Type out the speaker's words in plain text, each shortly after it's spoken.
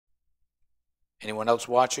Anyone else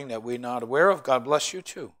watching that we're not aware of, God bless you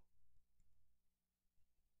too.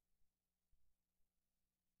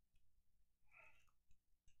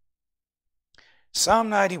 Psalm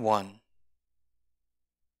 91.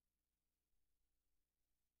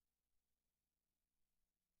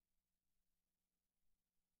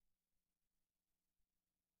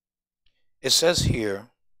 It says here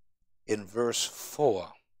in verse 4,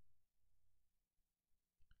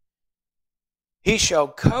 He shall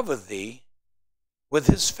cover thee with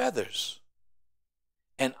his feathers,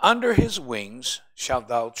 and under his wings shalt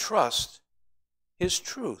thou trust his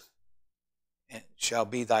truth, and shall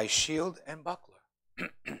be thy shield and buckler.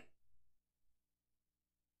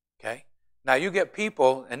 Okay? Now you get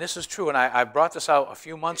people, and this is true, and I brought this out a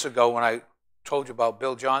few months ago when I told you about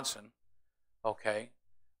Bill Johnson, okay,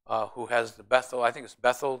 who has the Bethel, I think it's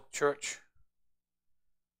Bethel Church.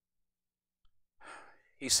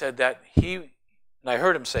 He said that and I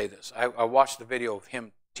heard him say this, I watched the video of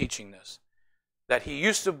him teaching this, that he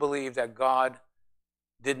used to believe that God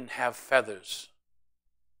didn't have feathers,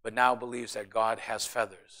 but now believes that God has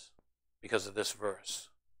feathers because of this verse.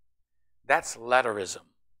 That's letterism.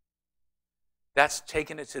 That's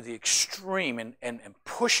taking it to the extreme and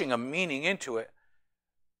pushing a meaning into it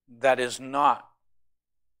that is not.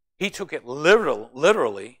 He took it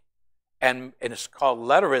literally, and it's called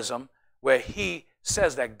letterism, where he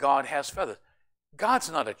says that God has feathers.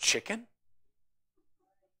 God's not a chicken.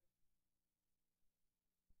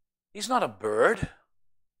 He's not a bird.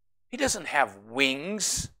 He doesn't have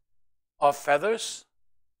wings or feathers.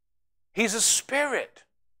 He's a spirit.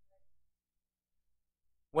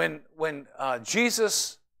 When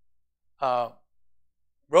Jesus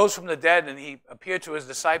rose from the dead and he appeared to his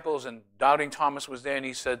disciples, and doubting Thomas was there, and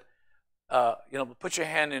he said, put your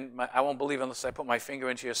hand in I won't believe unless I put my finger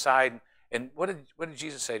into your side. And what did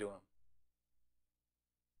Jesus say to him?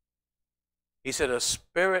 He said, a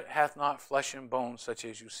spirit hath not flesh and bones such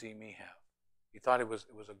as you see me have. He thought it was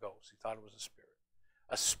a ghost. He thought it was a spirit.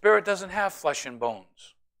 A spirit doesn't have flesh and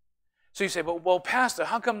bones. So you say, well, Pastor,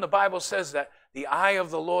 how come the Bible says that the eye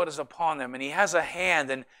of the Lord is upon them, and he has a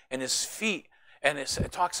hand and his feet, and it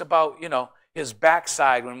talks about, his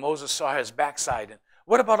backside when Moses saw his backside. And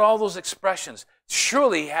what about all those expressions?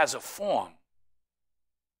 Surely he has a form.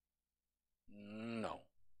 No.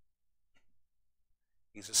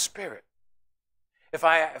 He's a spirit. If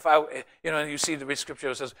you see the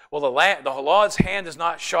scripture, it says, well, the Lord's hand is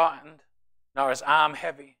not shortened, nor his arm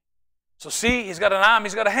heavy. So see, he's got an arm,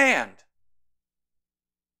 he's got a hand.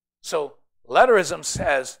 So letterism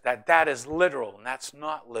says that is literal, and that's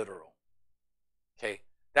not literal. Okay,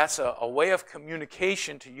 that's a way of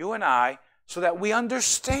communication to you and I so that we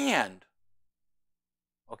understand.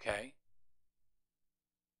 Okay?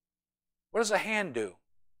 What does a hand do?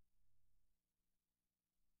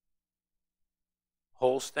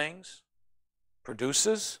 Holds things,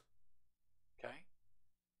 produces. Okay?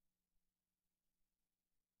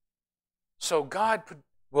 So God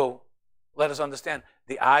will let us understand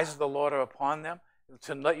the eyes of the Lord are upon them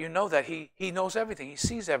to let you know that He knows everything. He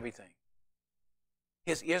sees everything.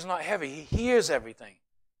 His ear's not heavy. He hears everything.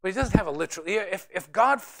 But He doesn't have a literal ear. If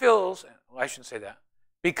God fills, well, I shouldn't say that.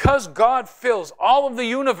 Because God fills all of the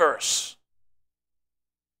universe,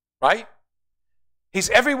 right? He's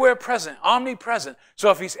everywhere present, omnipresent.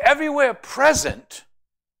 So if He's everywhere present,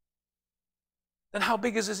 then how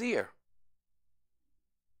big is His ear?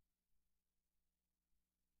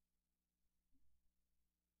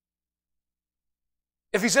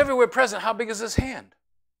 If He's everywhere present, how big is His hand?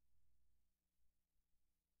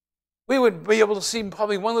 We would be able to see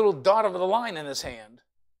probably one little dot of the line in His hand,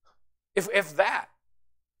 if that.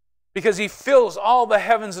 Because He fills all the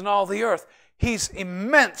heavens and all the earth. He's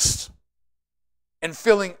immense in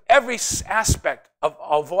filling every aspect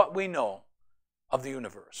of what we know of the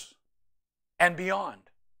universe and beyond.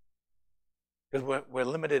 Because we're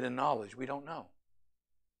limited in knowledge. We don't know.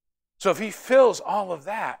 So if He fills all of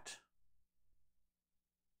that,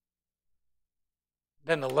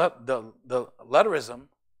 then the letterism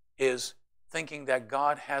is thinking that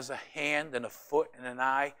God has a hand and a foot and an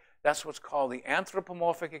eye. That's what's called the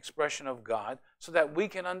anthropomorphic expression of God, so that we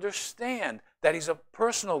can understand that He's a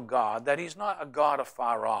personal God, that He's not a God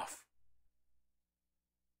afar off.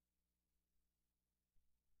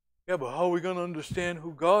 Yeah, but how are we going to understand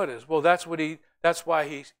who God is? Well, that's why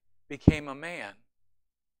He became a man.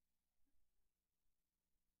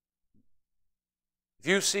 If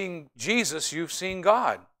you've seen Jesus, you've seen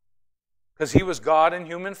God, because He was God in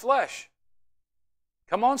human flesh.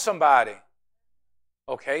 Come on, somebody.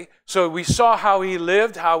 Okay, so we saw how He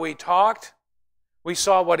lived, how He talked. We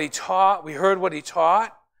saw what He taught. We heard what He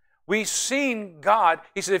taught. we've seen God.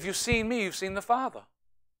 He said, if you've seen me, you've seen the Father.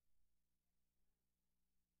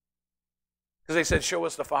 Because they said, show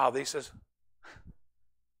us the Father. He says,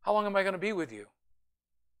 how long am I going to be with you?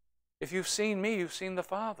 If you've seen me, you've seen the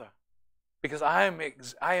Father. Because I am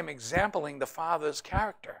exempling the Father's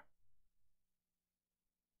character.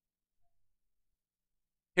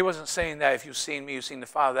 He wasn't saying that if you've seen me, you've seen the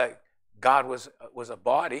Father, that God was a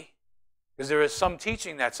body. Because there is some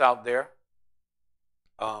teaching that's out there.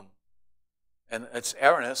 And it's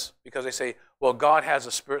erroneous because they say, well, God has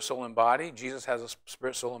a spirit, soul, and body. Jesus has a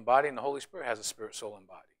spirit, soul, and body. And the Holy Spirit has a spirit, soul, and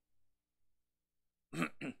body.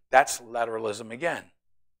 That's lateralism again.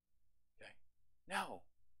 Okay. No.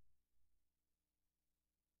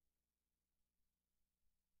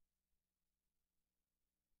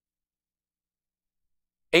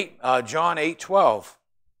 John 8:12.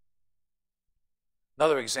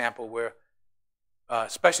 Another example where,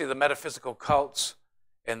 especially the metaphysical cults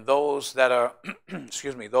and those that are,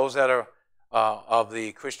 excuse me, those that are of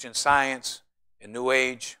the Christian Science and New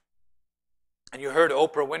Age. And you heard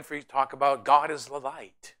Oprah Winfrey talk about God is the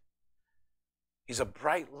light. He's a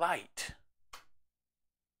bright light.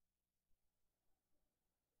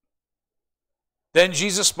 Then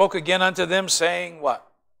Jesus spoke again unto them, saying, what?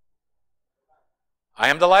 I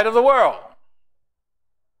am the light of the world.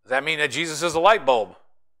 Does that mean that Jesus is a light bulb?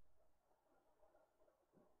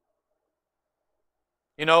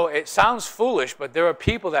 You know, it sounds foolish, but there are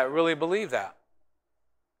people that really believe that.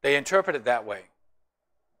 They interpret it that way.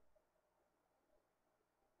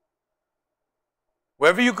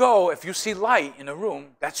 Wherever you go, if you see light in a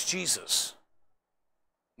room, that's Jesus.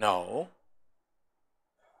 No.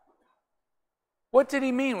 What did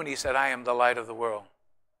he mean when he said, I am the light of the world?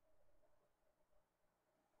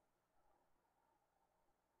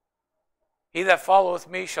 He that followeth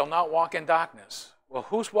me shall not walk in darkness. Well,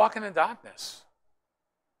 who's walking in darkness?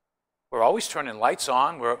 We're always turning lights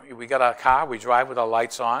on. We got our car, we drive with our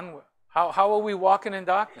lights on. How are we walking in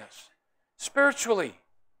darkness? Spiritually.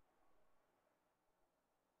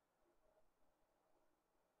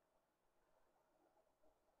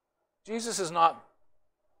 Jesus is not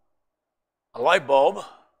a light bulb.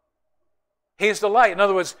 He's the light. In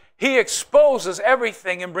other words, he exposes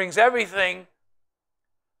everything and brings everything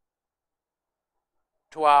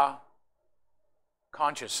to our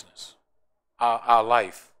consciousness, our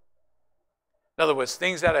life. In other words,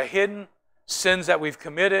 things that are hidden, sins that we've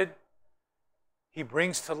committed, he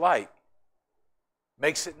brings to light,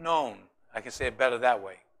 makes it known. I can say it better that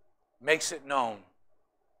way. Makes it known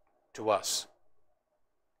to us.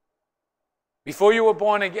 Before you were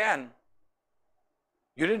born again,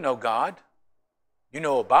 you didn't know God. You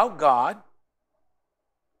know about God.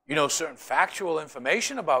 You know certain factual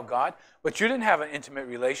information about God, but you didn't have an intimate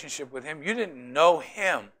relationship with him. You didn't know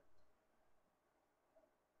him.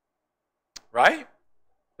 Right?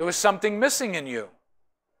 There was something missing in you.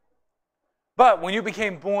 But when you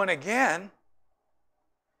became born again,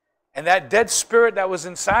 and that dead spirit that was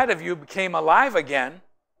inside of you became alive again,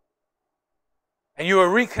 and you were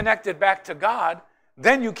reconnected back to God,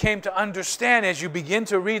 then you came to understand as you begin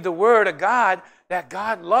to read the Word of God that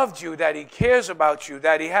God loved you, that he cares about you,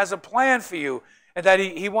 that he has a plan for you, and that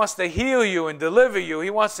he wants to heal you and deliver you. He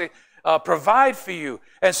wants to provide for you.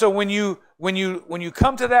 And so when you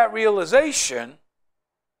come to that realization,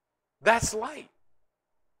 that's light.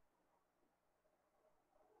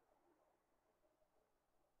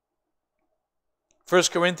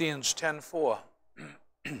 First Corinthians 10:4.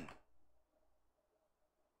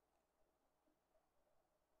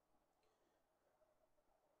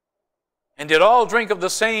 And did all drink of the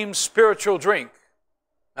same spiritual drink.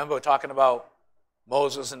 Remember we're talking about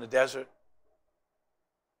Moses in the desert?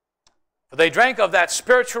 For they drank of that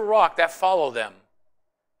spiritual rock that followed them,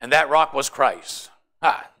 and that rock was Christ.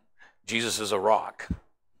 Jesus is a rock.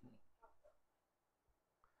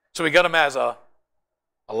 So we got him as a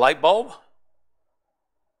light bulb.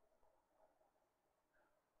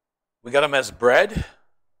 We got him as bread.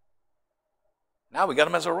 Now we got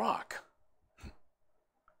him as a rock.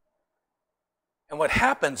 And what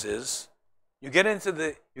happens is, you get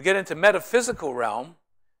into metaphysical realm,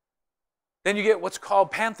 then you get what's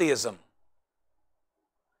called pantheism.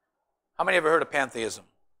 How many ever heard of pantheism?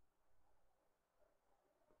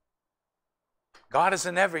 God is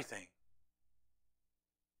in everything.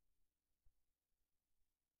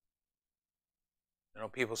 You know,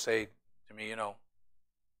 people say to me,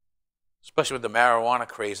 especially with the marijuana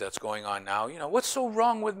craze that's going on now, what's so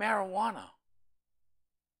wrong with marijuana?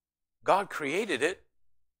 God created it.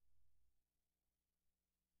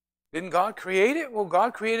 Didn't God create it? Well,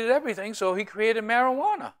 God created everything, so he created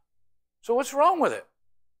marijuana. So what's wrong with it?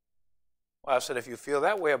 Well, I said, if you feel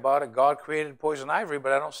that way about it, God created poison ivory,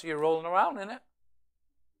 but I don't see you rolling around in it.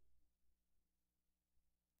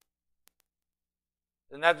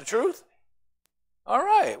 Isn't that the truth? All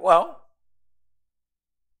right, well.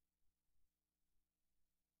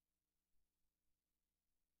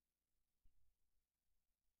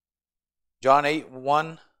 John 8,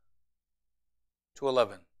 1 to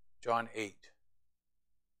 11. John 8.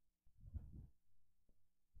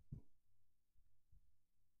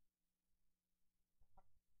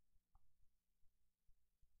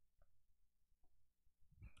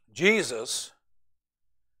 Jesus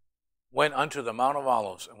went unto the Mount of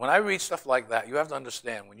Olives. And when I read stuff like that, you have to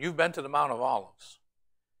understand, when you've been to the Mount of Olives,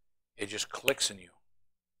 it just clicks in you.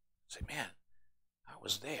 Say, man, I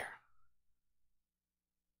was there.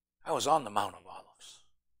 I was on the Mount of Olives.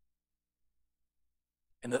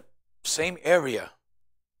 In the same area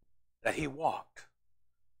that he walked.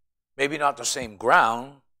 Maybe not the same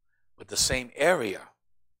ground, but the same area.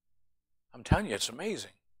 I'm telling you, it's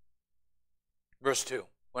amazing. Verse 2.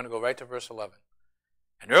 We're going to go right to verse 11.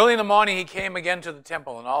 And early in the morning he came again to the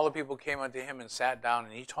temple, and all the people came unto him and sat down,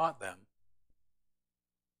 and he taught them.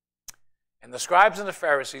 And the scribes and the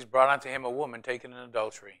Pharisees brought unto him a woman taken in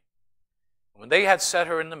adultery. When they had set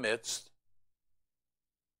her in the midst,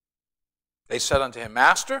 they said unto him,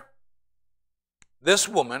 Master, this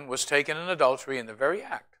woman was taken in adultery in the very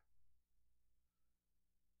act.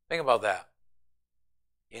 Think about that.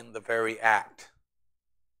 In the very act.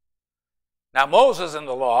 Now Moses in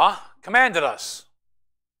the law commanded us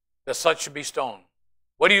that such should be stoned.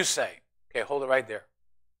 What do you say? Okay, hold it right there.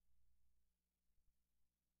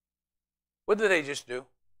 What did they just do?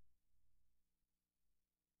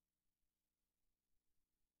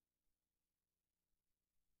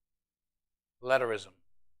 Letterism.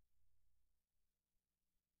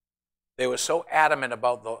 They were so adamant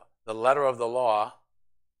about the letter of the law,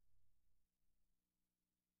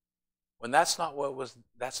 when that's not what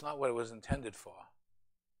it was intended for.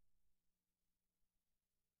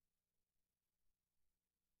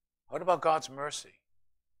 What about God's mercy?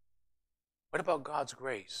 What about God's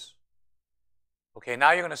grace? Okay,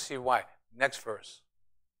 now you're going to see why. Next verse.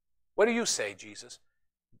 What do you say, Jesus?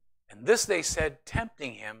 And this they said,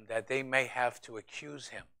 tempting him, that they may have to accuse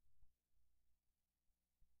him.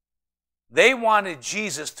 They wanted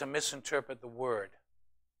Jesus to misinterpret the word.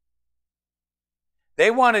 They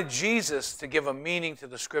wanted Jesus to give a meaning to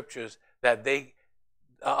the scriptures that they,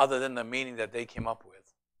 other than the meaning that they came up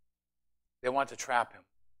with. They wanted to trap him.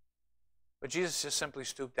 But Jesus just simply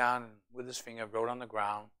stooped down and with his finger wrote on the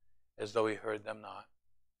ground as though he heard them not.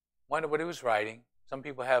 Wondered what he was writing. Some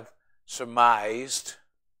people have surmised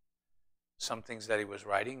some things that he was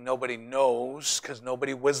writing. Nobody knows because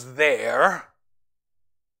nobody was there.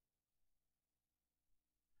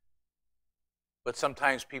 But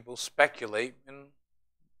sometimes people speculate, and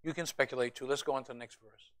you can speculate too. Let's go on to the next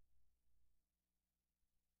verse.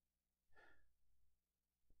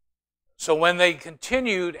 So when they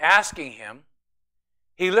continued asking him,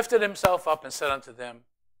 he lifted himself up and said unto them,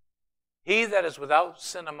 He that is without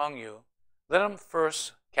sin among you, let him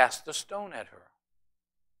first cast a stone at her.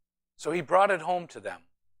 So he brought it home to them.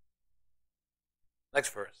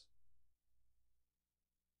 Next verse.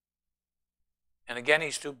 And again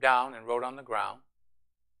he stooped down and wrote on the ground.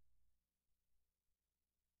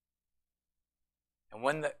 And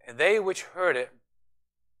when they which heard it,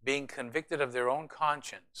 being convicted of their own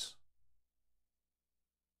conscience.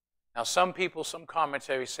 Now some people, some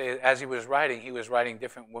commentaries say as he was writing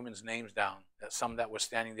different women's names down. That some that were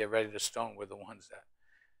standing there ready to stone were the ones that.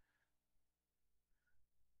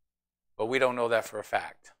 But we don't know that for a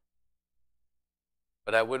fact.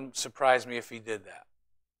 But that wouldn't surprise me if he did that.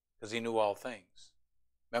 Because he knew all things.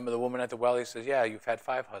 Remember the woman at the well, he says, yeah, you've had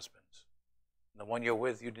 5 husbands. And the one you're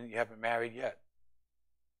with, you haven't married yet.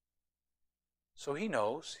 So he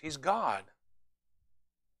knows. He's God.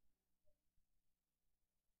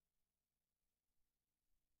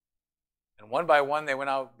 And one by one they went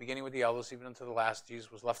out, beginning with the elders, even unto the last.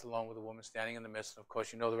 Jesus was left alone with the woman standing in the midst. And of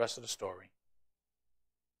course, you know the rest of the story.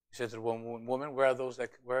 He said to the woman, where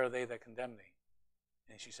are they that condemn thee?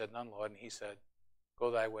 And she said, none, Lord. And he said,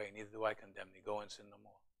 go thy way, neither do I condemn thee. Go and sin no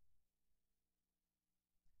more.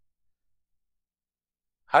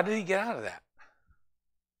 How did he get out of that?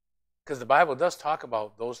 Because the Bible does talk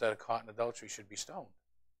about those that are caught in adultery should be stoned.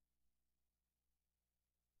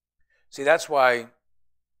 See, that's why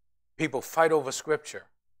people fight over Scripture.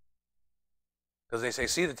 Because they say,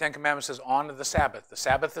 see, the 10 Commandments says honor the Sabbath. The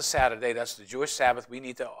Sabbath is Saturday. That's the Jewish Sabbath. We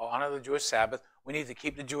need to honor the Jewish Sabbath. We need to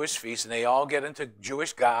keep the Jewish feast. And they all get into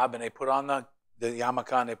Jewish garb, and they put on the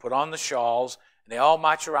yarmulke, and they put on the shawls, and they all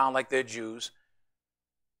march around like they're Jews.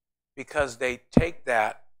 because they take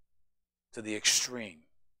that to the extreme.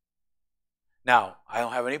 Now, I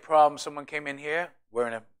don't have any problem. Someone came in here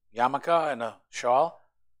wearing a yarmulke and a shawl,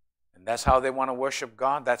 and that's how they want to worship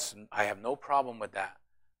God. I have no problem with that.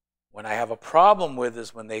 What I have a problem with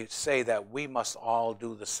is when they say that we must all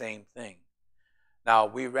do the same thing. Now,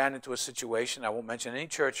 we ran into a situation, I won't mention any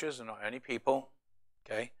churches or any people,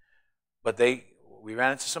 okay? But we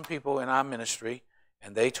ran into some people in our ministry,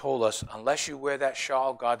 and they told us, unless you wear that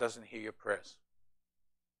shawl, God doesn't hear your prayers.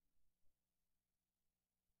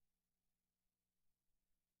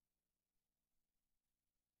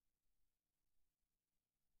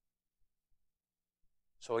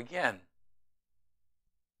 So again,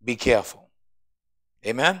 be careful.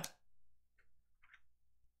 Amen?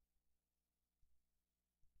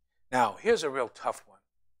 Now, here's a real tough one.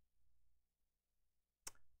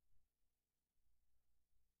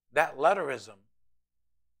 That letterism,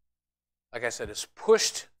 like I said, is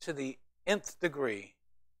pushed to the nth degree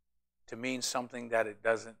to mean something that it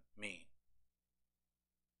doesn't mean.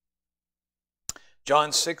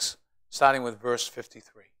 John 6, starting with verse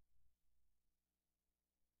 53.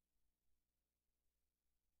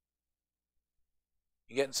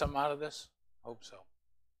 You getting something out of this? Hope so.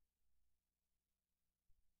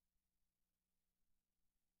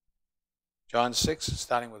 John 6,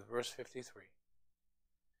 starting with verse 53.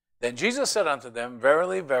 Then Jesus said unto them,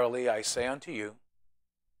 Verily, verily, I say unto you,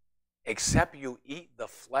 except you eat the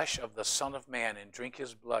flesh of the Son of Man and drink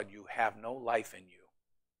his blood, you have no life in you.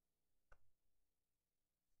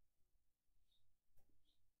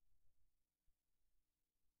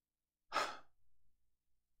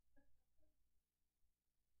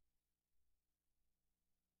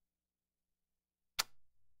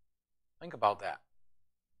 Think about that.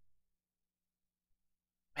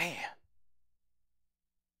 Man.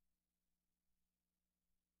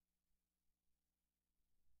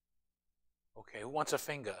 Okay, who wants a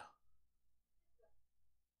finger?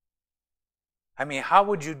 I mean, how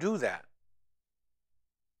would you do that?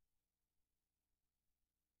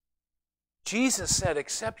 Jesus said,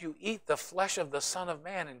 except you eat the flesh of the Son of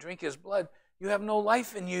Man and drink his blood, you have no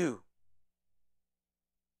life in you.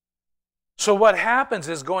 So what happens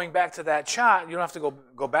is, going back to that chart, you don't have to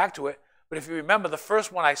go back to it, but if you remember, the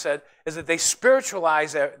first one I said is that they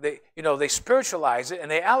spiritualize it, they spiritualize it and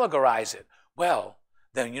they allegorize it. Well,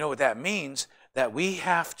 then you know what that means? That we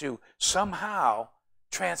have to somehow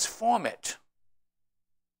transform it.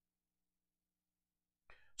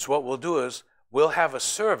 So what we'll do is we'll have a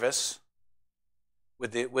service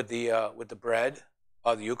with the bread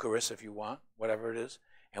or the Eucharist, if you want, whatever it is,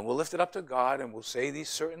 and we'll lift it up to God and we'll say these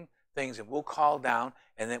certain things and we'll call down,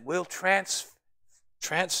 and then we'll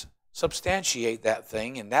transubstantiate that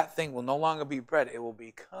thing, and that thing will no longer be bread. It will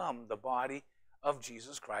become the body of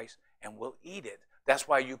Jesus Christ, and we'll eat it. That's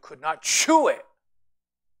why you could not chew it.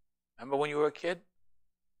 Remember when you were a kid?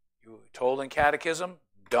 You were told in catechism,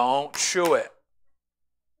 don't chew it.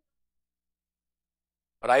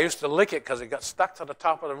 But I used to lick it because it got stuck to the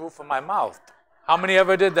top of the roof of my mouth. How many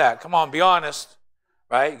ever did that? Come on, be honest.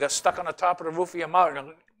 Right? You got stuck on the top of the roof of your mouth.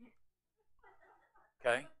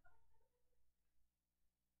 Okay?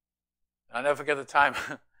 I'll never forget the time.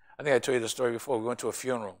 I think I told you the story before. We went to a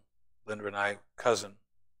funeral. Linda and I, cousin,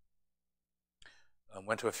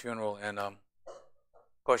 went to a funeral, and of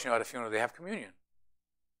course, you know, at a funeral they have communion.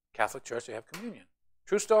 Catholic Church, they have communion.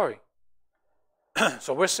 True story.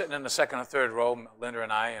 So we're sitting in the second or third row, Linda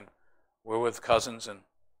and I, and we're with cousins, and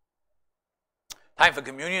time for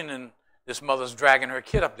communion, and this mother's dragging her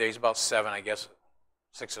kid up there. He's about 7, I guess,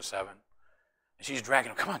 6 or 7. And she's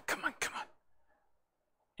dragging him, come on, come on, come on.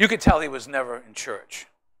 You could tell he was never in church.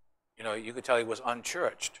 You know, you could tell he was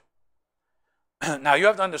unchurched. Now, you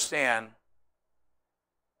have to understand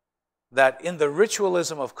that in the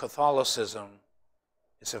ritualism of Catholicism,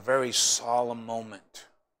 it's a very solemn moment.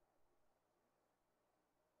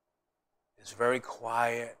 It's very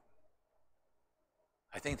quiet.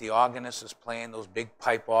 I think the organist is playing those big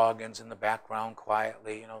pipe organs in the background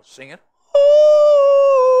quietly, you know, singing,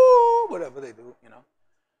 oh, whatever they do, you know.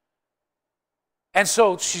 And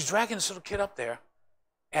so she's dragging this little kid up there.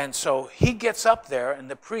 And so he gets up there, and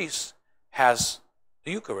the priest has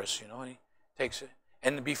the Eucharist, you know, and he takes it.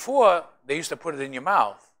 And before, they used to put it in your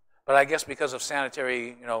mouth. But I guess because of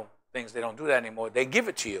sanitary, you know, things, they don't do that anymore. They give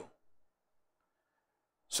it to you.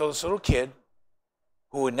 So this little kid,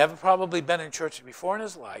 who had never probably been in church before in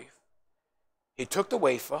his life, he took the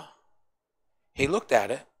wafer, he looked at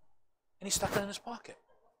it, and he stuck it in his pocket.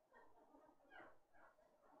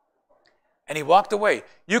 And he walked away.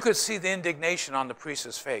 You could see the indignation on the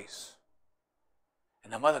priest's face.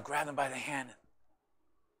 And the mother grabbed him by the hand.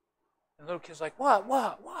 And the little kid's like, what?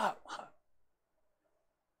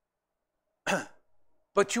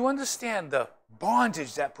 But you understand the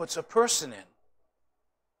bondage that puts a person in.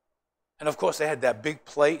 And of course, they had that big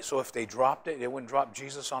plate, so if they dropped it, they wouldn't drop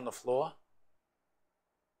Jesus on the floor.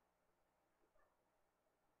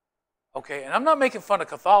 Okay, and I'm not making fun of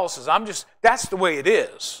Catholicism. That's the way it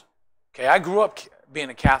is. Okay, I grew up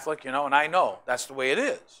being a Catholic, and I know that's the way it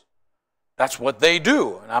is. That's what they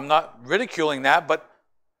do. And I'm not ridiculing that, but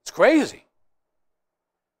it's crazy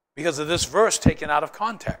because of this verse taken out of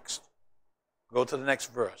context. Go to the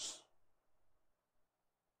next verse.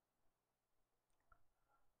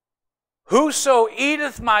 Whoso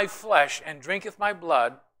eateth my flesh and drinketh my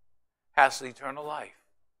blood hath eternal life.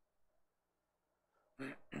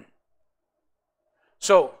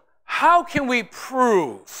 So, how can we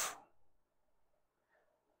prove?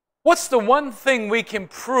 What's the one thing we can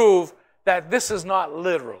prove that this is not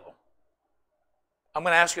literal? I'm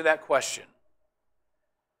going to ask you that question.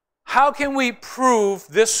 How can we prove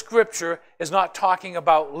this scripture is not talking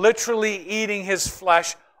about literally eating his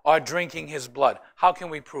flesh or drinking his blood? How can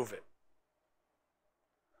we prove it?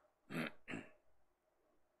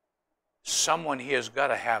 Someone here has got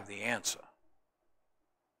to have the answer.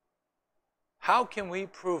 How can we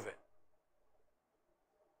prove it?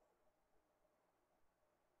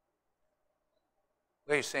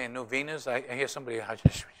 What are you saying, novenas? I hear somebody.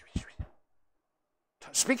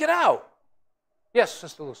 Speak it out. Yes,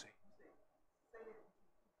 Sister Lucy.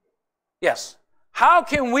 Yes. How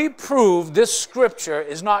can we prove this scripture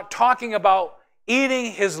is not talking about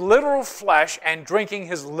eating his literal flesh and drinking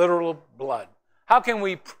his literal blood? How can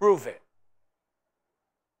we prove it?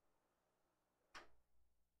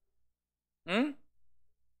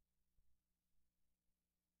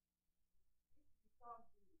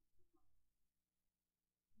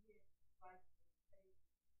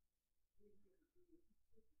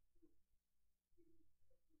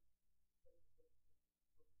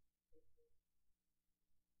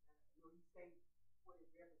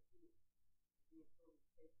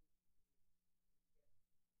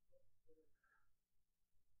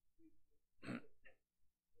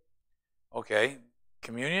 Okay,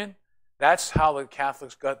 communion, that's how the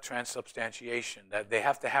Catholics got transubstantiation, that they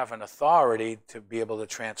have to have an authority to be able to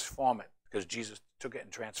transform it, because Jesus took it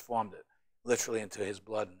and transformed it, literally into his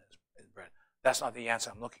blood and his bread. That's not the answer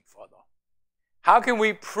I'm looking for, though. How can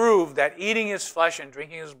we prove that eating his flesh and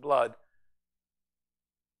drinking his blood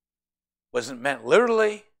wasn't meant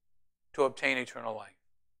literally to obtain eternal life?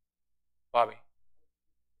 Bobby?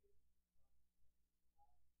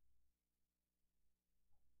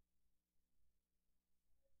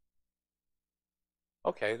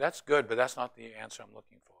 Okay, that's good, but that's not the answer I'm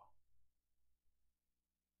looking for.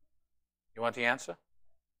 You want the answer?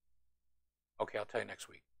 Okay, I'll tell you next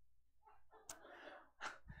week.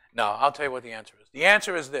 No, I'll tell you what the answer is. The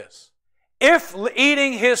answer is this. If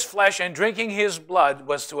eating his flesh and drinking his blood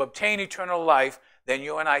was to obtain eternal life, then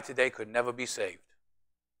you and I today could never be saved.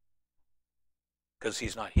 Because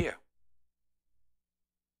he's not here.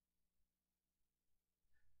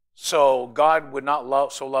 So God would not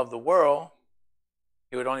love the world.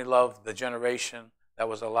 He would only love the generation that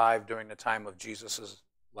was alive during the time of Jesus'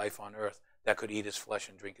 life on earth that could eat his flesh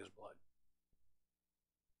and drink his blood.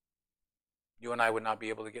 You and I would not be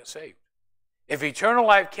able to get saved. If eternal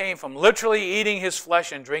life came from literally eating his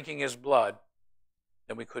flesh and drinking his blood,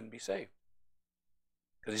 then we couldn't be saved.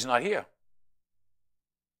 Because he's not here.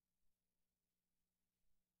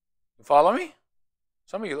 You follow me?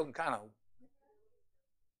 Some of you looking kind of...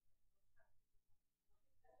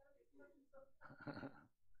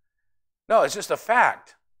 No, it's just a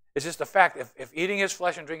fact. It's just a fact. If eating his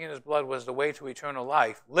flesh and drinking his blood was the way to eternal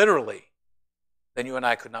life, literally, then you and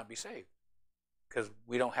I could not be saved. Because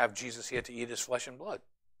we don't have Jesus here to eat his flesh and blood,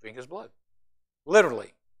 drink his blood.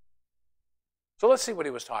 Literally. So let's see what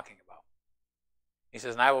he was talking about. He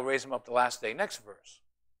says, and I will raise him up the last day. Next verse.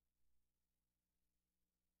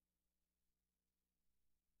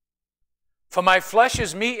 For my flesh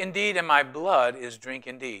is meat indeed, and my blood is drink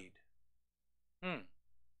indeed.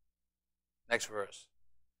 Next verse.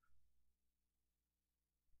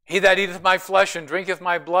 He that eateth my flesh and drinketh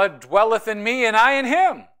my blood dwelleth in me, and I in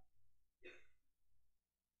him.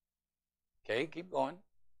 Okay, keep going.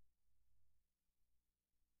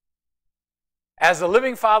 As the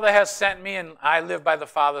living Father has sent me, and I live by the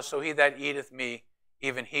Father, so he that eateth me,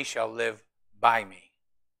 even he shall live by me.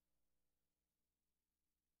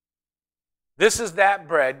 This is that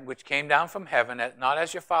bread which came down from heaven, not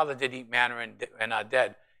as your father did eat manna and are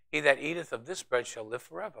dead. He that eateth of this bread shall live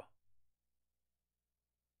forever.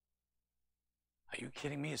 Are you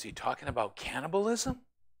kidding me? Is he talking about cannibalism?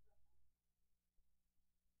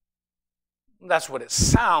 That's what it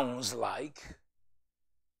sounds like.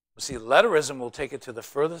 But see, letterism will take it to the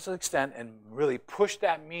furthest extent and really push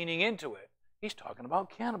that meaning into it. He's talking about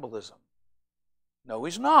cannibalism. No,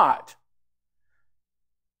 he's not.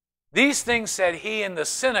 These things said he in the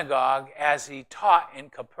synagogue as he taught in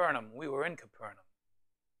Capernaum. We were in Capernaum.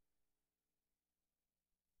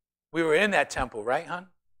 We were in that temple, right, hon?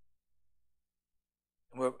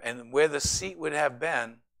 And where the seat would have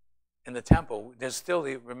been in the temple, there's still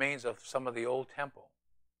the remains of some of the old temple.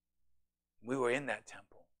 We were in that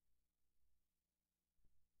temple.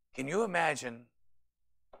 Can you imagine?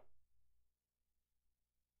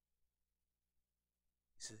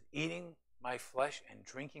 He says, eating my flesh and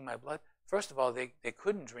drinking my blood. First of all, they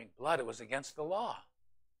couldn't drink blood. It was against the law.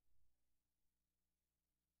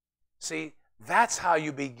 See, that's how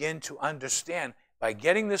you begin to understand. By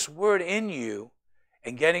getting this word in you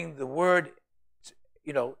and getting the word,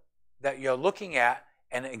 that you're looking at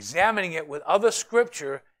and examining it with other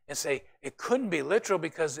scripture and say, it couldn't be literal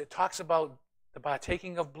because it talks about the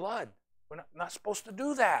partaking of blood. We're not supposed to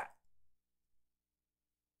do that.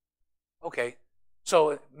 Okay,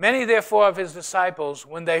 so many therefore of his disciples,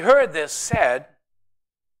 when they heard this, said,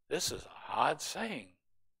 this is a hard saying.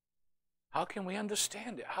 How can we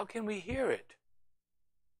understand it? How can we hear it?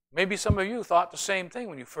 Maybe some of you thought the same thing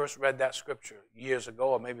when you first read that scripture years ago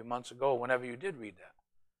or maybe months ago, or whenever you did read that.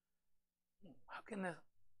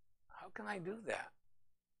 How can I do that?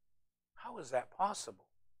 How is that possible?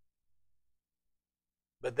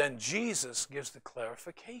 But then Jesus gives the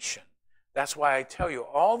clarification. That's why I tell you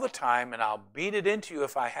all the time, and I'll beat it into you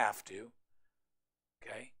if I have to,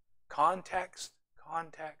 okay? Context,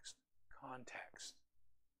 context, context.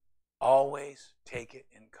 Always take it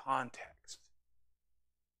in context.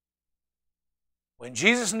 When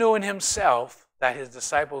Jesus knew in himself that his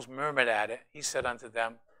disciples murmured at it, he said unto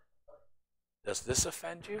them, does this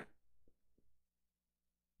offend you?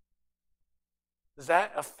 Does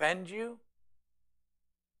that offend you?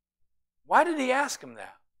 Why did he ask him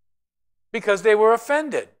that? Because they were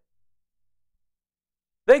offended.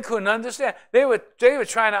 They couldn't understand. They were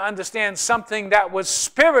trying to understand something that was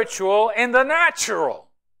spiritual in the natural.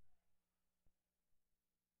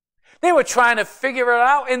 They were trying to figure it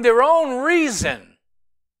out in their own reason.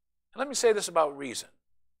 Let me say this about reason.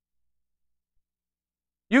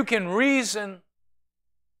 You can reason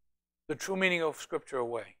the true meaning of Scripture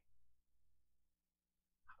away.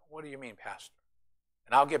 What do you mean, Pastor?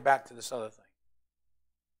 And I'll get back to this other thing.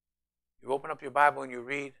 You open up your Bible and you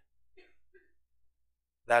read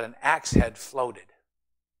that an axe head floated.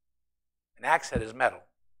 An axe head is metal.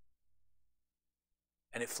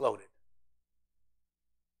 And it floated.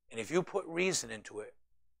 And if you put reason into it,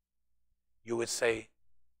 you would say,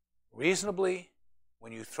 reasonably,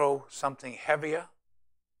 when you throw something heavier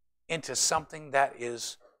into something that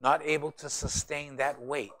is not able to sustain that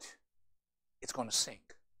weight, it's going to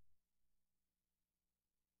sink.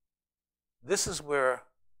 This is where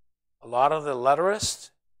a lot of the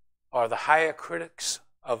letterists are the higher critics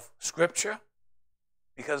of Scripture,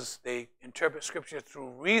 because they interpret Scripture through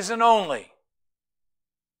reason only,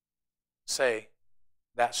 say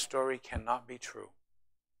that story cannot be true.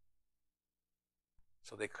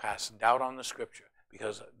 So they cast doubt on the Scripture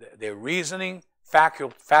because their reasoning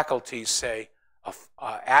faculties say an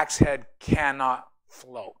axe head cannot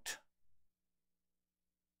float.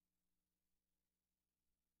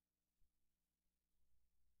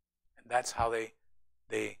 And that's how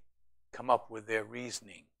they come up with their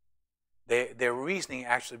reasoning. Their reasoning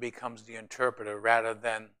actually becomes the interpreter rather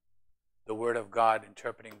than the Word of God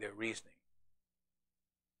interpreting their reasoning.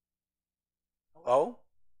 Hello?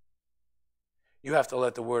 You have to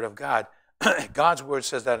let the Word of God, God's Word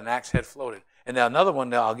says that an axe head floated. And now another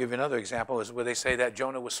one, I'll give you another example, is where they say that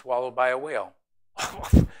Jonah was swallowed by a whale.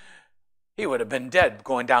 He would have been dead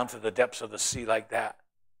going down to the depths of the sea like that.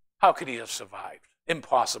 How could he have survived?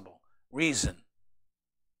 Impossible. Reason.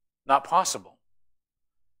 Not possible.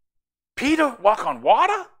 Peter walk on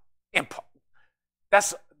water?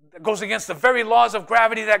 That goes against the very laws of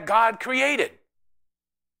gravity that God created.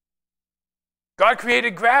 God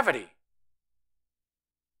created gravity.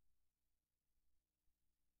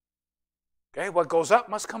 Okay, what goes up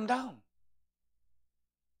must come down.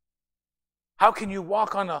 How can you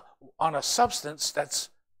walk on a substance that's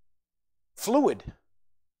fluid?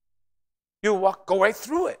 You go right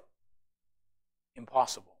through it.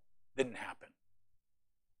 Impossible. Didn't happen.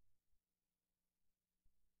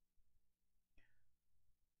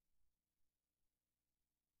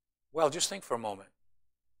 Well, just think for a moment.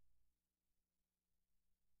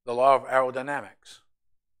 The law of aerodynamics.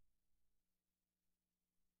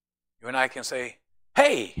 You and I can say,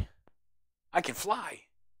 hey, I can fly.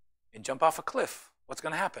 and jump off a cliff, what's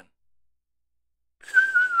going to happen?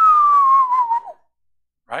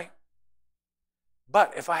 Right?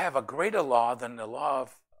 But if I have a greater law than the law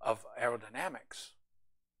of aerodynamics,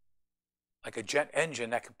 like a jet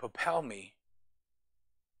engine that can propel me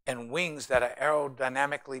and wings that are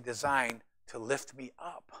aerodynamically designed to lift me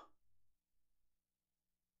up.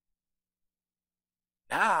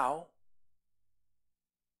 Now,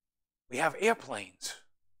 we have airplanes.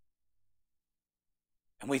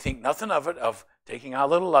 And we think nothing of it, of taking our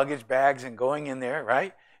little luggage bags and going in there,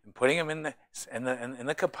 right? And putting them in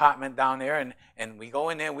the compartment down there, and we go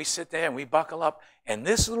in there, and we sit there, and we buckle up, and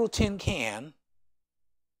this little tin can,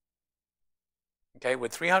 okay,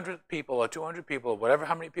 with 300 people or 200 people, or whatever,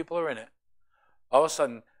 how many people are in it, all of a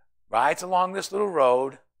sudden rides along this little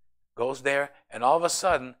road, goes there, and all of a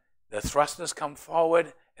sudden the thrusters come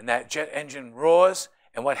forward, and that jet engine roars,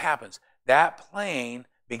 and what happens? That plane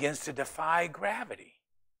begins to defy gravity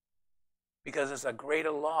because it's a greater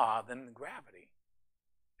law than gravity.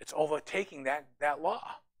 It's overtaking that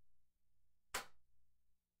law.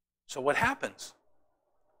 So what happens?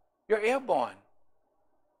 You're airborne.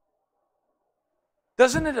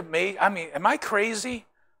 Doesn't it amaze? I mean, am I crazy?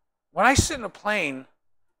 When I sit in a plane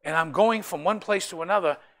and I'm going from one place to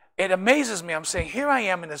another, it amazes me. I'm saying, here I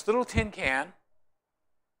am in this little tin can,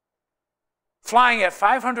 flying at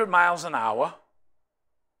 500 miles an hour.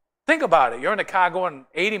 Think about it. You're in a car going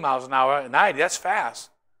 80 miles an hour, 90, that's fast.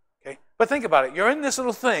 Okay? But think about it. You're in this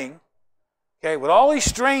little thing, okay, with all these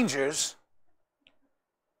strangers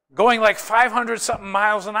going like 500-something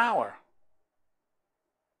miles an hour.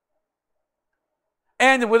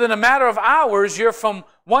 And within a matter of hours, you're from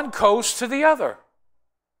one coast to the other.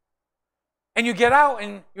 And you get out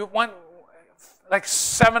and you want like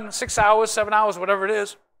 6 hours, 7 hours, whatever it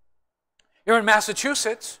is. You're in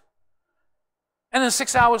Massachusetts. And then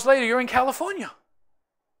 6 hours later, you're in California.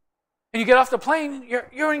 And you get off the plane,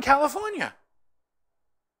 you're in California.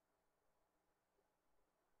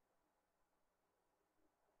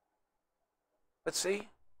 But see,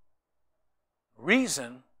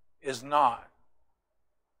 reason is not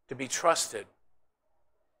to be trusted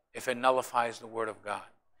if it nullifies the Word of God.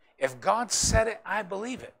 If God said it, I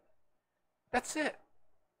believe it. That's it.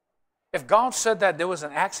 If God said that there was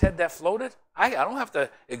an axe head that floated, I don't have to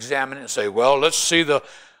examine it and say, well, let's see the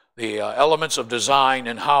elements of design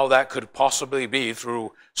and how that could possibly be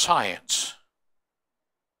through science.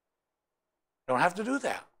 Don't have to do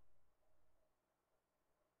that.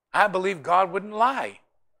 I believe God wouldn't lie.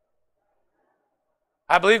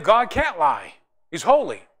 I believe God can't lie. He's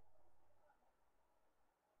holy.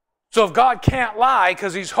 So if God can't lie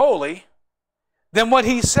because He's holy, then what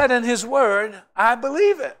He said in His Word, I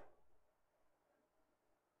believe it.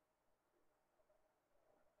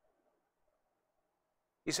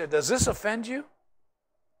 He said, does this offend you,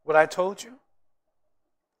 what I told you?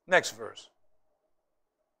 Next verse.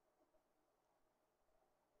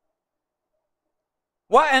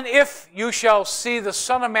 What and if you shall see the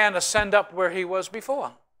Son of Man ascend up where He was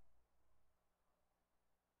before?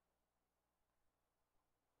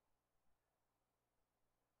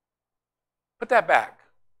 Put that back.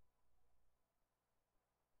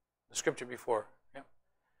 The scripture before. Yeah.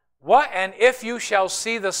 What and if you shall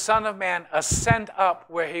see the Son of Man ascend up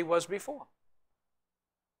where He was before?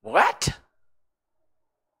 What?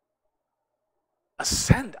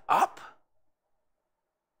 Ascend up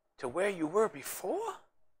to where you were before?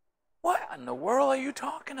 What in the world are you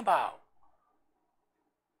talking about?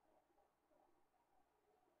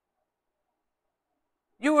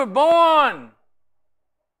 You were born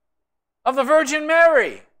of the Virgin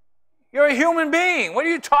Mary. You're a human being. What are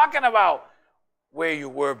you talking about? Where you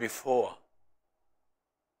were before.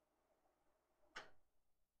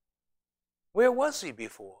 Where was He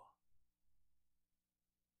before?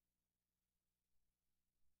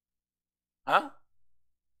 Huh?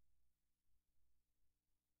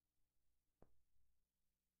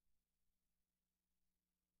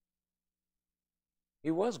 He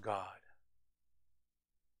was God.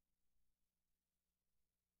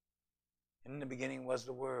 In the beginning was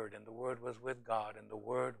the Word, and the Word was with God, and the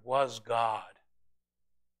Word was God.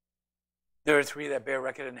 There are three that bear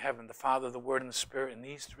record in heaven, the Father, the Word, and the Spirit, and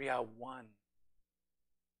these three are one.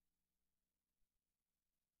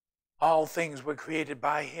 All things were created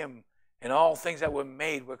by Him, and all things that were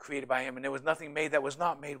made were created by Him, and there was nothing made that was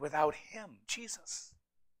not made without Him, Jesus,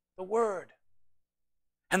 the Word.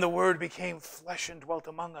 And the Word became flesh and dwelt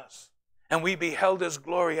among us, and we beheld His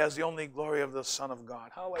glory as the only glory of the Son of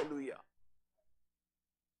God. Hallelujah.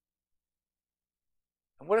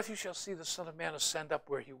 And what if you shall see the Son of Man ascend up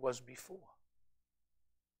where He was before?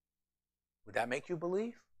 Would that make you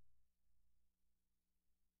believe?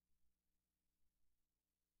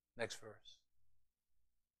 Next verse.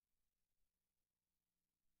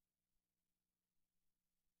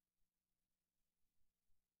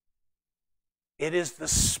 It is the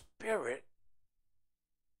Spirit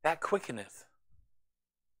that quickeneth.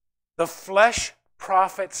 The flesh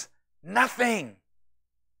profits nothing.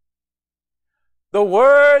 The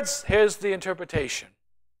words, here's the interpretation.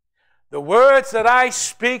 The words that I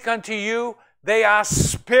speak unto you, they are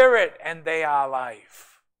spirit and they are life.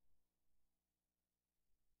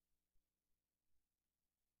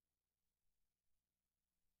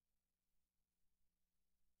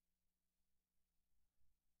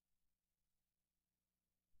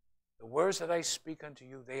 The words that I speak unto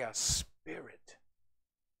you, they are spirit.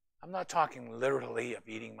 I'm not talking literally of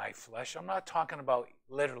eating my flesh. I'm not talking about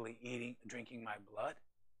literally eating, drinking my blood.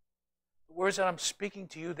 The words that I'm speaking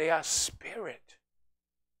to you, they are spirit.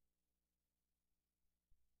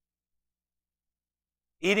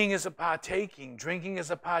 Eating is a partaking. Drinking is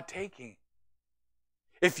a partaking.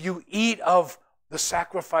 If you eat of the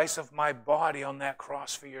sacrifice of my body on that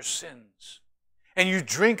cross for your sins, and you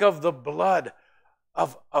drink of the blood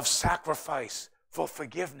of sacrifice for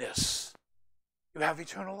forgiveness, you have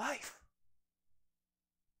eternal life.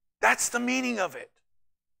 That's the meaning of it.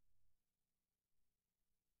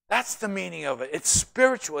 That's the meaning of it. It's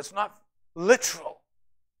spiritual. It's not literal.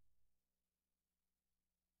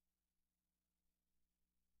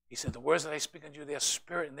 He said, the words that I speak unto you, they are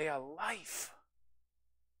spirit and they are life.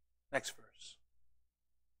 Next verse.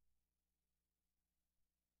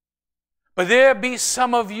 But there be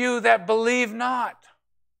some of you that believe not.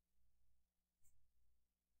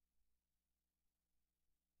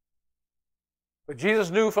 But Jesus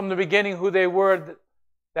knew from the beginning who they were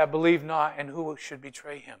that believed not and who should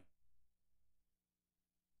betray him.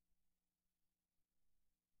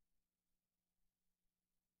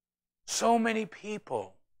 So many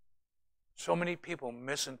people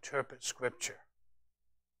misinterpret Scripture.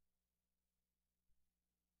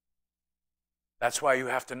 That's why you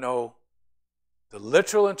have to know the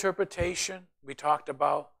literal interpretation we talked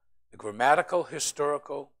about, the grammatical,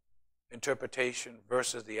 historical interpretation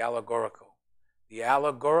versus the allegorical. The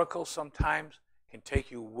allegorical sometimes can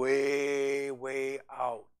take you way, way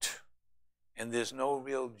out. And there's no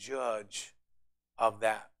real judge of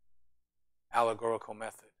that allegorical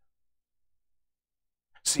method.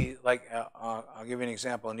 See, like, I'll give you an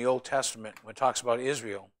example. In the Old Testament, when it talks about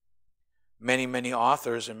Israel, many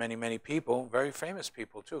authors and many people, very famous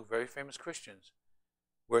people too, very famous Christians,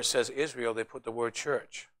 where it says Israel, they put the word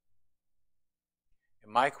church.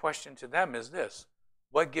 And my question to them is this: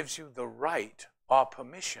 what gives you the right or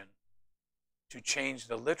permission to change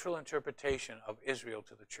the literal interpretation of Israel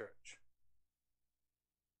to the church?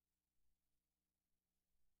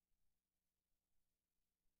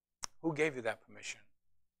 Who gave you that permission?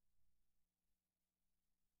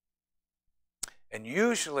 And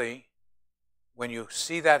usually, when you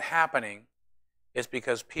see that happening, it's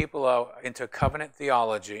because people are into covenant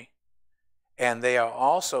theology, and they are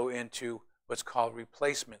also into what's called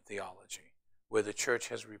replacement theology, where the church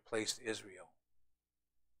has replaced Israel.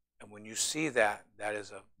 And when you see that, that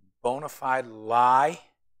is a bona fide lie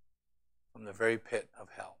from the very pit of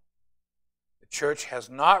hell. The church has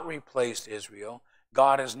not replaced Israel.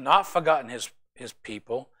 God has not forgotten his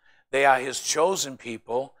people. They are his chosen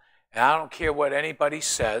people. And I don't care what anybody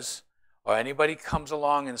says or anybody comes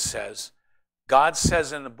along and says. God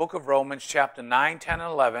says in the book of Romans, chapter 9, 10, and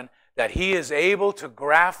 11, that he is able to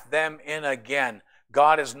graft them in again.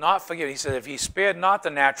 God is not forgiven. He said, if he spared not the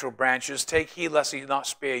natural branches, take heed lest he not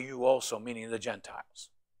spare you also, meaning the Gentiles.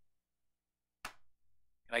 Can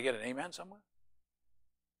I get an amen somewhere?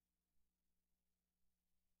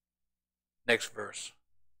 Next verse.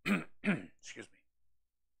 Excuse me.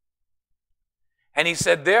 And he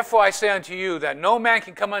said, therefore I say unto you that no man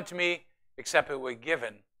can come unto me except it were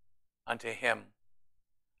given unto him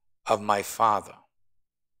of my Father.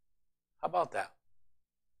 How about that?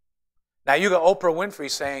 Now you got Oprah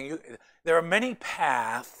Winfrey saying there are many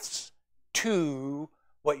paths to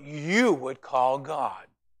what you would call God.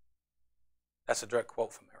 That's a direct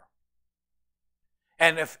quote from her.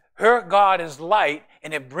 And if her God is light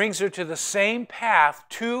and it brings her to the same path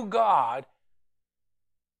to God,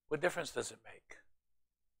 what difference does it make?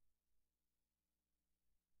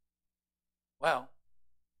 Well,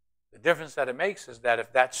 the difference that it makes is that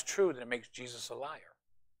if that's true, then it makes Jesus a liar.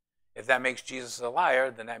 If that makes Jesus a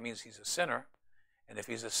liar, then that means he's a sinner. And if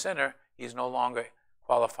he's a sinner, he's no longer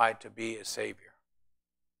qualified to be a Savior.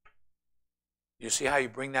 You see how you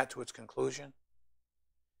bring that to its conclusion?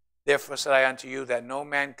 Therefore said I unto you that no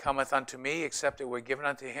man cometh unto me except it were given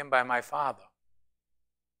unto him by my Father.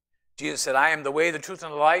 Jesus said, I am the way, the truth,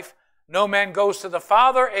 and the life. No man goes to the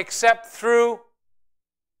Father except through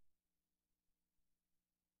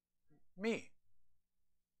me.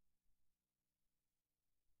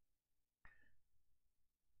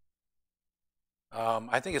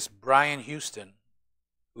 I think it's Brian Houston,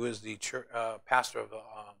 who is the pastor of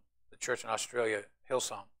the church in Australia,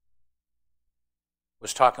 Hillsong,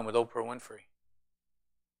 was talking with Oprah Winfrey.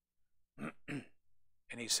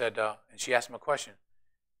 And he said, and she asked him a question.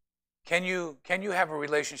 Can you have a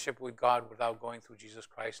relationship with God without going through Jesus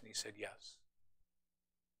Christ? And he said, yes.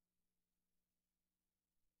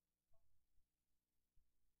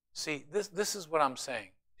 See, this is what I'm saying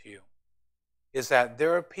to you, is that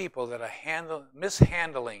there are people that are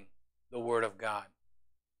mishandling the Word of God.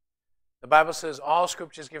 The Bible says all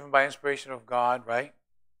Scripture is given by inspiration of God, right?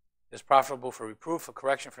 Is profitable for reproof, for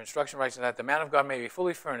correction, for instruction, right? So that the man of God may be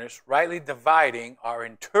fully furnished, rightly dividing or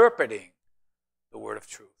interpreting the word of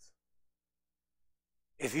truth.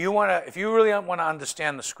 If you really want to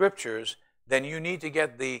understand the Scriptures, then you need to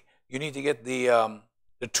get the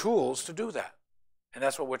tools to do that, and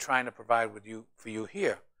that's what we're trying to provide for you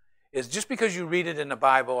here. Is just because you read it in the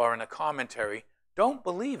Bible or in a commentary, don't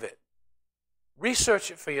believe it.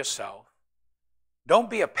 Research it for yourself. Don't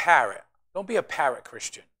be a parrot. Don't be a parrot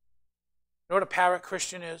Christian. You know what a parrot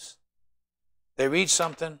Christian is? They read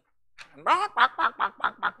something, and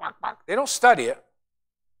they don't study it.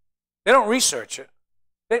 They don't research it.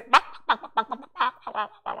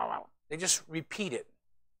 They just repeat it.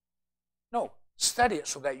 No, study it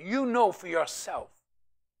so that you know for yourself.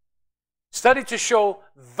 Study to show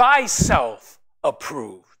thyself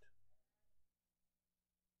approved.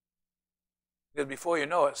 Because before you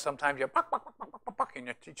know it, sometimes you're and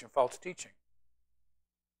you're teaching false teaching.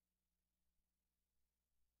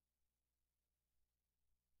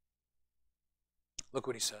 Look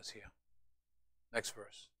what he says here. Next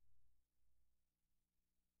verse.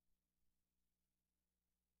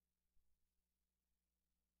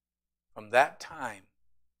 From that time,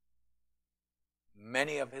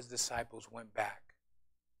 many of his disciples went back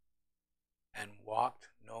and walked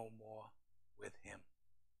no more with him.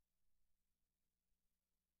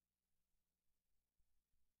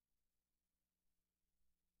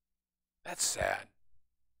 That's sad.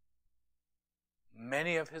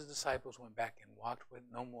 Many of his disciples went back and walked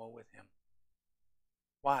no more with him.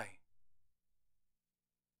 Why?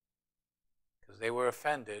 Because they were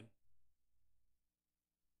offended.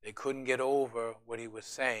 They couldn't get over what he was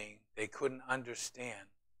saying. They couldn't understand.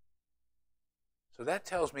 So that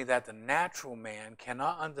tells me that the natural man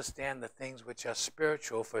cannot understand the things which are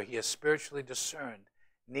spiritual, for he is spiritually discerned.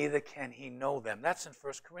 Neither can he know them. That's in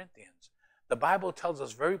 1 Corinthians. The Bible tells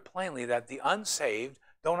us very plainly that the unsaved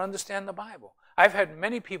don't understand the Bible. I've had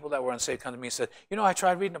many people that were unsaved come to me and said, I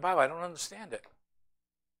tried reading the Bible. I don't understand it.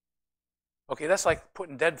 Okay, that's like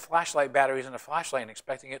putting dead flashlight batteries in a flashlight and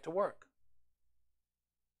expecting it to work.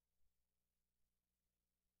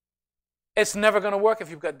 It's never going to work if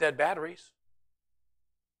you've got dead batteries.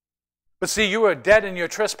 But see, you were dead in your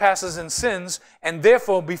trespasses and sins, and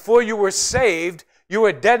therefore, before you were saved, you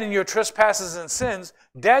were dead in your trespasses and sins.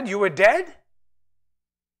 Dead? You were dead?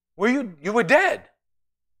 You were dead.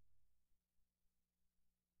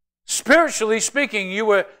 Spiritually speaking, you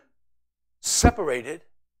were separated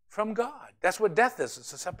from God. That's what death is.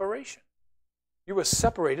 It's a separation. You were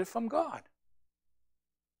separated from God.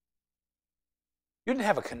 You didn't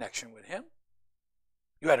have a connection with him.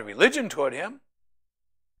 You had a religion toward him.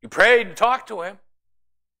 You prayed and talked to him.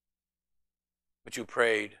 But you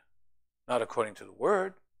prayed not according to the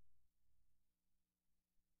word.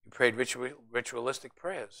 You prayed ritualistic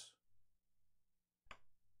prayers.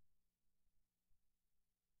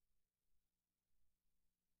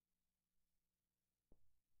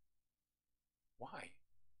 Why?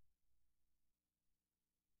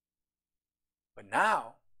 But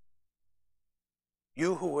now,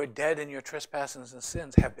 you who were dead in your trespasses and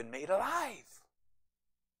sins have been made alive.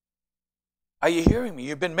 Are you hearing me?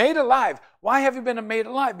 You've been made alive. Why have you been made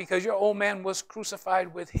alive? Because your old man was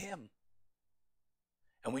crucified with him.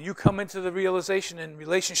 And when you come into the realization and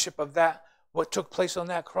relationship of that, what took place on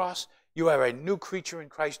that cross, you are a new creature in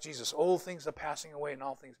Christ Jesus. Old things are passing away and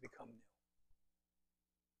all things become new.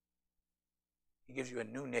 He gives you a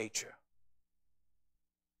new nature.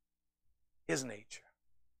 His nature.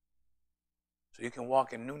 So you can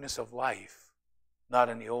walk in newness of life, not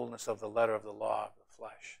in the oldness of the letter of the law of the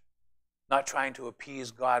flesh. Not trying to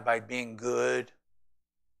appease God by being good.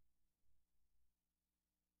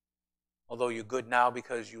 Although you're good now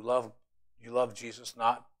because you love Jesus,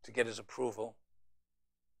 not to get his approval.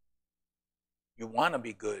 You want to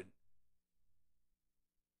be good.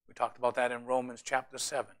 We talked about that in Romans chapter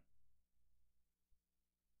 7.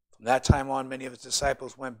 From that time on, many of his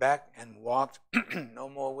disciples went back and walked no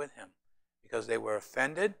more with him because they were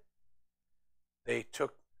offended. They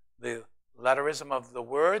took the letterism of the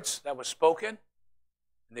words that were spoken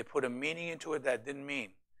and they put a meaning into it that didn't mean.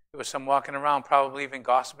 There was some walking around, probably even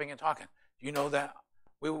gossiping and talking. Do you know that?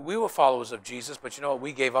 We were followers of Jesus, but you know what?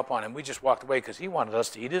 We gave up on him. We just walked away because he wanted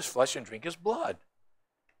us to eat his flesh and drink his blood.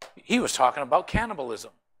 He was talking about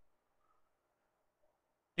cannibalism.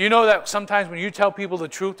 Do you know that sometimes when you tell people the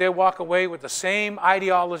truth, they walk away with the same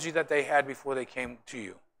ideology that they had before they came to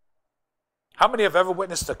you? How many have ever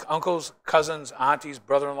witnessed to uncles, cousins, aunties,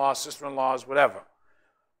 brother-in-laws, sister-in-laws, whatever,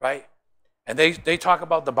 right? And they talk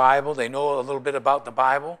about the Bible. They know a little bit about the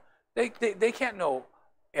Bible. They can't know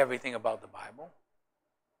everything about the Bible.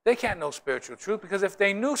 They can't know spiritual truth because if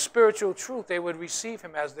they knew spiritual truth, they would receive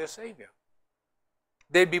him as their Savior.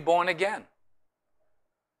 They'd be born again.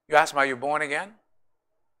 You ask them, are you born again?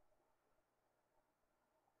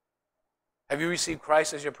 Have you received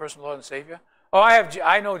Christ as your personal Lord and Savior? Oh,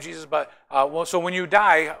 I know Jesus, but well, so when you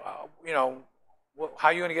die, how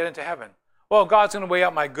are you going to get into heaven? Well, God's going to weigh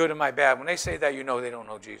out my good and my bad. When they say that, you know they don't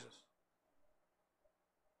know Jesus.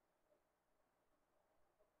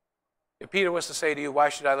 If Peter was to say to you, why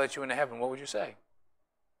should I let you into heaven? What would you say?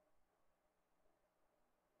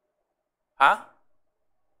 Huh?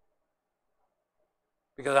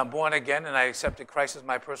 Because I'm born again and I accepted Christ as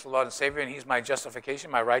my personal Lord and Savior and he's my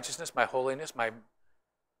justification, my righteousness, my holiness,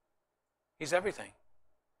 he's everything.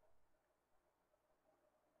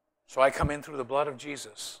 So I come in through the blood of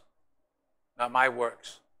Jesus, not my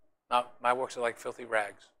works. Not my works are like filthy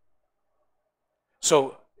rags.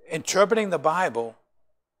 So interpreting the Bible,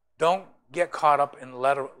 don't get caught up in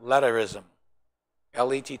letterism.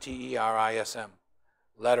 Letterism.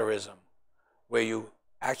 Letterism. Where you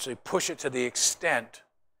actually push it to the extent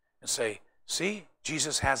and say, see,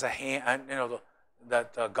 Jesus has a hand,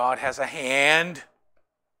 that God has a hand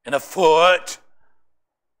and a foot.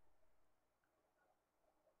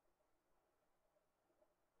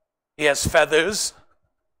 He has feathers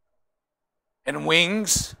and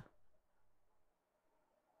wings.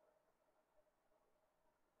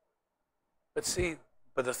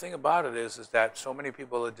 But the thing about it is that so many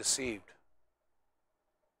people are deceived.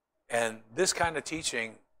 And this kind of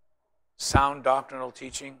teaching, sound doctrinal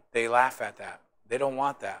teaching, they laugh at that. They don't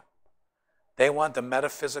want that. They want the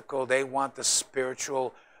metaphysical, they want the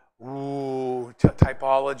spiritual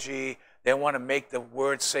typology. They want to make the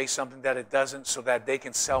word say something that it doesn't so that they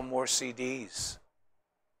can sell more CDs.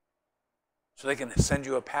 So they can send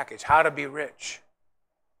you a package. How to be rich.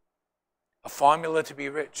 A formula to be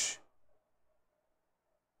rich.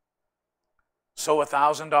 Sow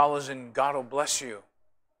 $1,000 and God will bless you.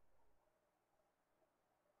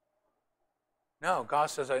 No, God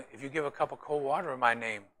says, if you give a cup of cold water in my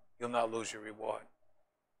name, you'll not lose your reward.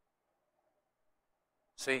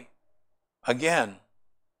 See, again,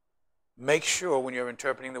 make sure when you're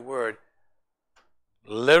interpreting the word,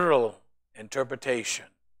 literal interpretation,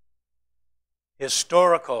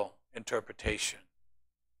 historical interpretation.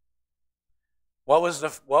 What was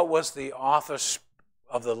the author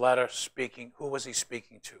of the letter speaking? Who was he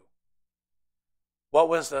speaking to? What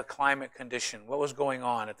was the climate condition? What was going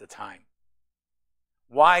on at the time?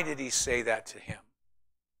 Why did he say that to him?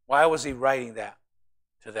 Why was he writing that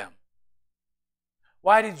to them?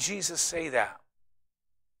 Why did Jesus say that?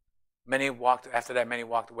 After that, many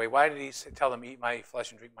walked away. Why did he tell them, eat my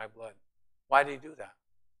flesh and drink my blood? Why did he do that?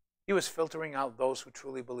 He was filtering out those who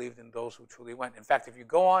truly believed and those who truly went. In fact, if you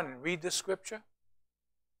go on and read this scripture,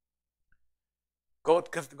 go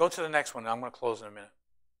to the next one. I'm going to close in a minute.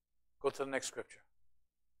 Go to the next scripture.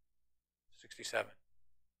 67.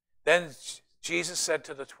 Then Jesus said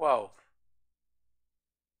to the 12,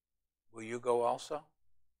 will you go also?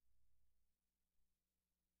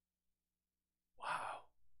 Wow.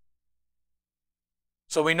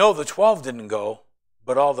 So we know the 12 didn't go,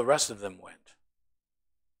 but all the rest of them went.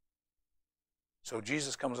 So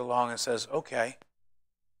Jesus comes along and says, okay,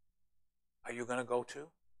 are you going to go too?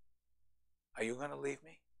 Are you going to leave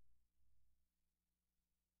me?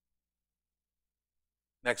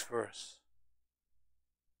 Next verse.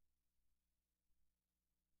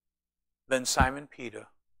 Then Simon Peter,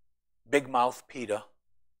 big mouth Peter,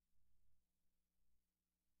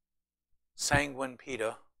 sanguine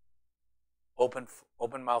Peter, open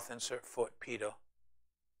mouth insert foot Peter,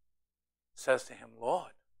 says to him,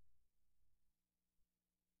 Lord,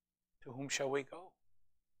 to whom shall we go?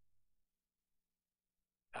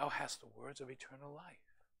 Thou hast the words of eternal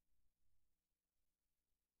life.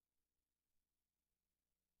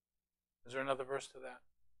 Is there another verse to that?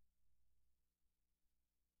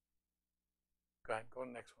 Go ahead, go to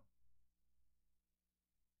the next one.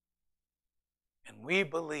 And we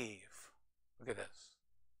believe, look at this.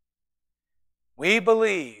 We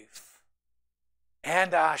believe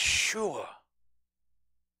and are sure.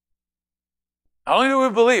 Not only do we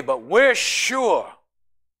believe, but we're sure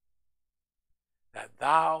that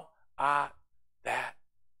thou art that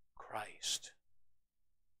Christ.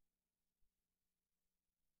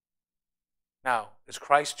 Now, is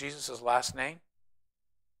Christ Jesus' last name?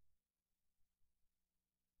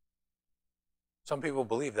 Some people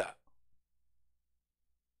believe that.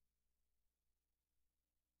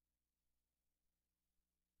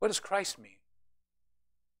 What does Christ mean?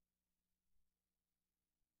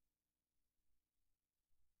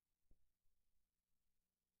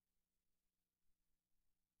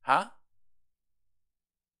 Huh?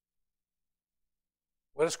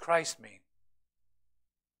 What does Christ mean?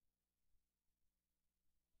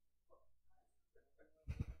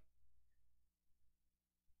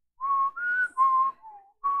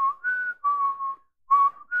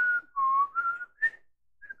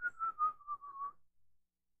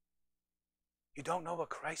 You don't know what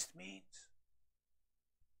Christ means?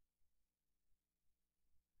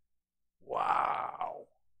 Wow.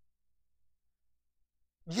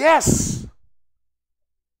 Yes!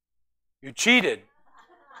 You cheated.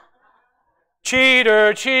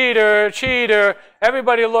 Cheater, cheater, cheater.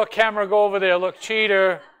 Everybody look, camera, go over there. Look,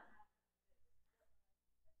 cheater.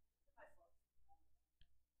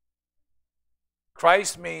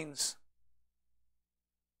 Christ means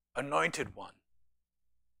anointed one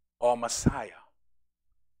or Messiah.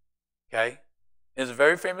 Okay? There's a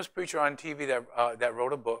very famous preacher on TV that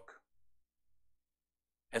wrote a book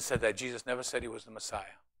and said that Jesus never said he was the Messiah.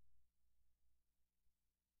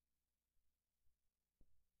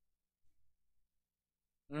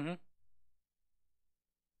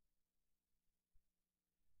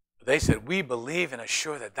 They said, we believe and are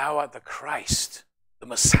sure that thou art the Christ, the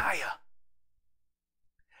Messiah,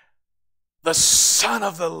 the Son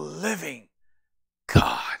of the living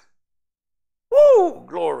God. Woo!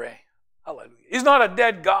 Glory. Hallelujah. He's not a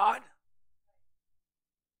dead God.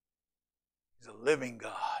 He's a living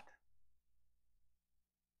God.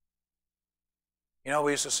 You know,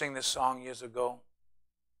 we used to sing this song years ago.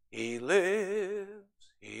 He lives,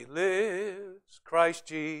 Christ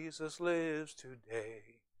Jesus lives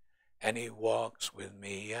today. And he walks with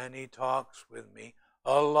me and he talks with me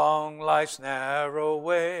along life's narrow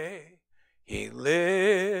way. He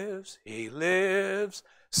lives,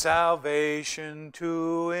 salvation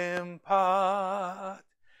to impart.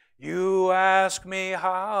 You ask me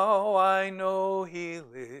how I know he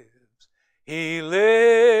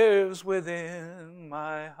lives within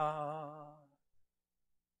my heart.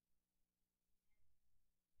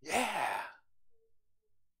 Yeah.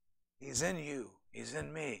 He's in you. He's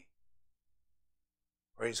in me.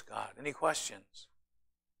 Praise God. Any questions?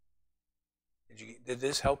 Did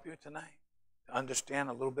this help you tonight to understand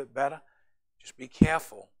a little bit better? Just be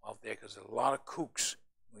careful out there because there's a lot of kooks.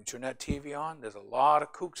 When you turn that TV on, there's a lot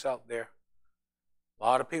of kooks out there. A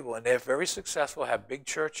lot of people. And they're very successful, have big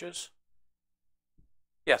churches.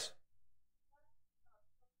 Yes?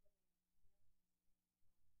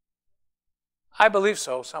 I believe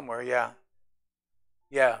so, somewhere, yeah.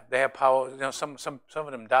 Yeah, they have power. You know, some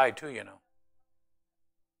of them died too, you know.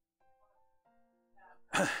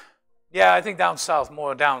 Yeah, I think down south,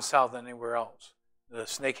 more down south than anywhere else. The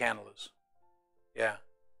snake handlers. Yeah.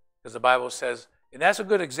 Because the Bible says, and that's a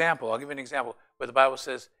good example. I'll give you an example where the Bible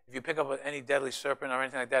says, if you pick up any deadly serpent or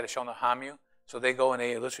anything like that, it shall not harm you. So they go and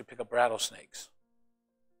they literally pick up rattlesnakes.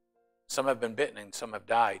 Some have been bitten and some have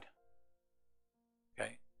died.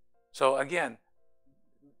 Okay? So again,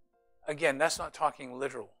 that's not talking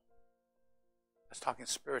literal. That's talking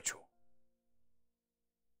spiritual.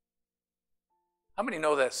 How many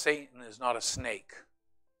know that Satan is not a snake?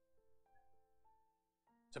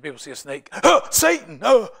 Some people see a snake, oh, Satan!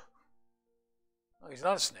 Oh. No, he's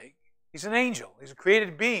not a snake. He's an angel. He's a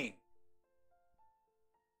created being.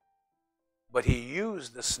 But he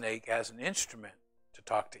used the snake as an instrument to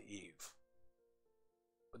talk to Eve.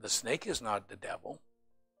 But the snake is not the devil.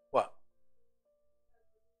 What?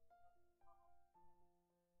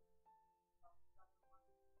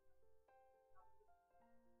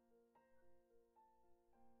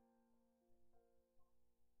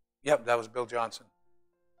 Yep, that was Bill Johnson.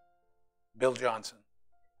 Bill Johnson.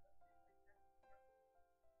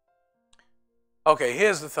 Okay,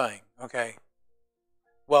 here's the thing, okay?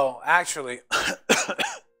 Well, actually,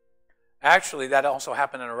 that also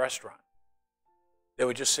happened in a restaurant. They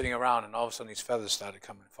were just sitting around and all of a sudden these feathers started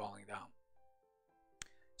falling down.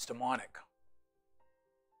 It's demonic.